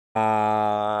Hi,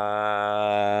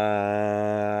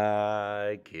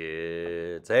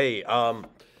 kids. Hey, all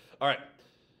right.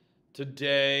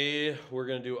 Today we're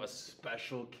gonna do a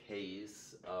special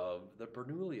case of the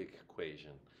Bernoulli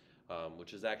equation,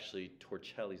 which is actually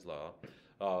Torricelli's law,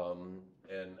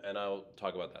 and I'll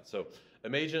talk about that. So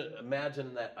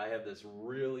imagine that I have this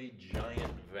really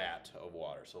giant vat of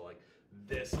water. So like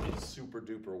this is super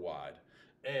duper wide,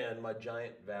 and my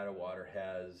giant vat of water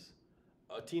has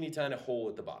a teeny tiny hole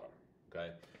at the bottom.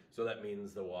 Okay, so that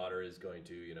means the water is going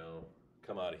to,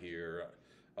 come out of here.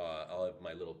 I'll have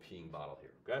my little peeing bottle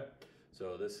here. Okay,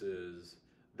 so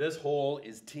this hole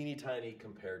is teeny tiny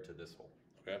compared to this hole.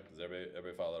 Okay, does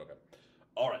everybody follow that? Okay,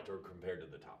 all right, or compared to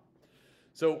the top.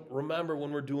 So remember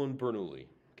when we're doing Bernoulli,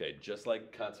 okay, just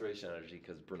like conservation energy,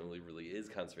 because Bernoulli really is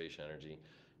conservation energy,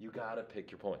 you gotta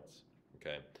pick your points.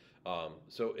 Okay,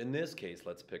 so in this case,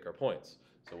 let's pick our points.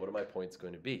 So what are my points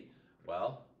going to be?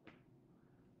 Well,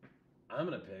 I'm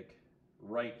gonna pick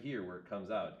right here where it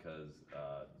comes out because,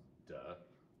 duh,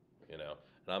 and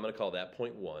I'm gonna call that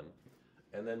point one.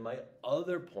 And then my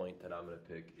other point that I'm gonna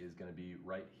pick is gonna be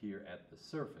right here at the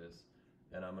surface,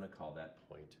 and I'm gonna call that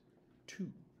point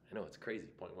two. I know it's crazy,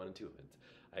 point one and two.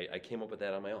 I came up with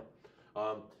that on my own.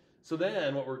 So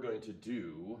then what we're going to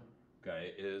do,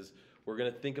 okay, is we're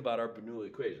gonna think about our Bernoulli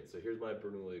equation. So here's my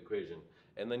Bernoulli equation,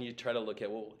 and then you try to look at,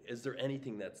 well, is there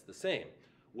anything that's the same?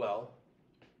 Well,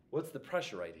 what's the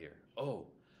pressure right here? Oh,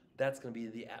 that's going to be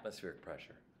the atmospheric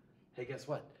pressure. Hey, guess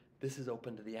what? This is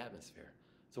open to the atmosphere.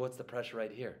 So what's the pressure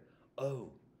right here?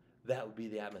 Oh, that would be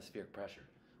the atmospheric pressure,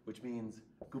 which means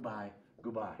goodbye,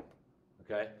 goodbye.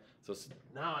 Okay? So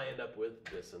now I end up with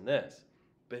this and this.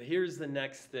 But here's the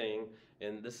next thing,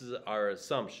 and this is our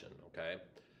assumption, okay?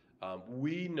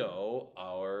 We know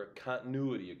our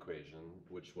continuity equation,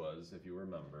 which was, if you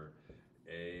remember,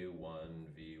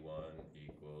 A1V1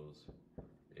 equals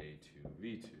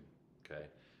A2V2, okay?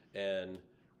 And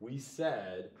we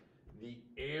said the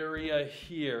area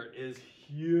here is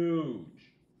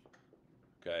huge,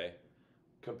 okay,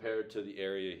 compared to the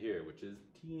area here, which is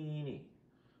teeny.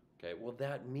 Okay, well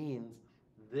that means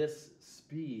this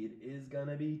speed is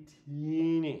gonna be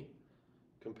teeny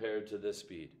compared to this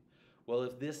speed. Well,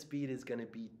 if this speed is gonna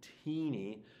be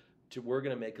teeny, we're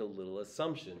gonna make a little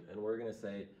assumption, and we're gonna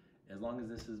say, as long as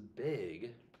this is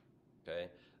big,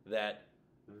 okay, that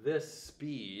this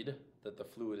speed that the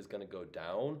fluid is gonna go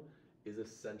down is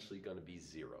essentially gonna be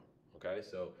zero, okay?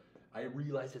 So I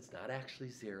realize it's not actually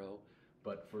zero,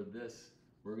 but for this,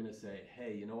 we're gonna say,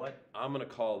 hey, you know what? I'm gonna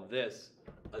call this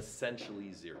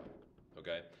essentially zero,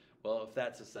 okay? Well, if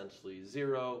that's essentially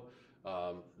zero,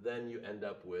 then you end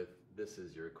up with, this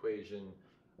is your equation,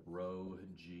 rho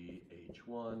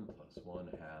GH1 plus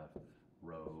 1/2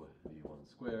 rho V1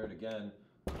 squared. Again,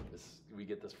 we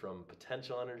get this from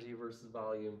potential energy versus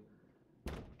volume,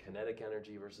 kinetic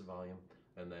energy versus volume,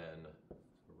 and then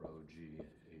rho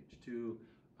GH2,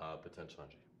 potential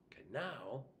energy. Okay,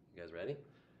 now, you guys ready?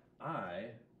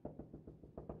 I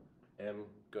am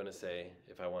going to say,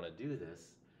 if I want to do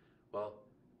this, well,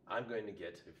 I'm going to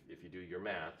get, if you do your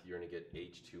math, you're going to get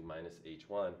H2 minus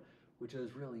H1, which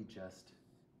is really just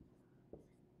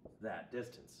that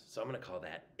distance. So I'm going to call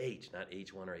that H, not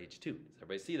H1 or H2. Does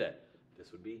everybody see that?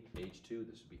 This would be H2,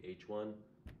 this would be H1.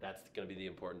 That's going to be the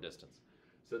important distance.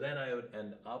 So then I would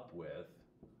end up with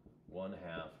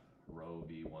 1/2 rho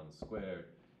V1 squared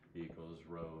equals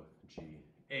rho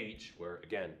GH, where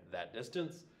again, that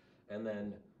distance, and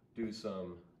then do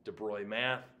some de Broglie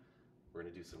math. We're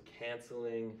gonna do some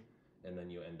canceling, and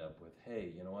then you end up with,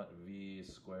 hey, you know what? V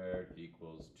squared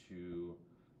equals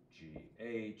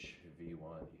 2GH,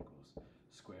 V1 equals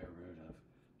square root of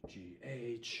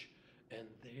GH, and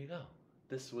there you go.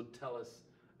 This would tell us,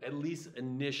 at least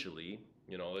initially,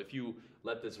 if you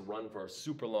let this run for a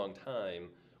super long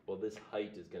time, well, this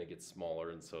height is going to get smaller,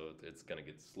 and so it's going to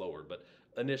get slower. But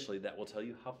initially, that will tell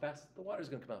you how fast the water is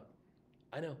going to come out.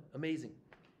 I know, amazing.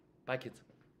 Bye, kids.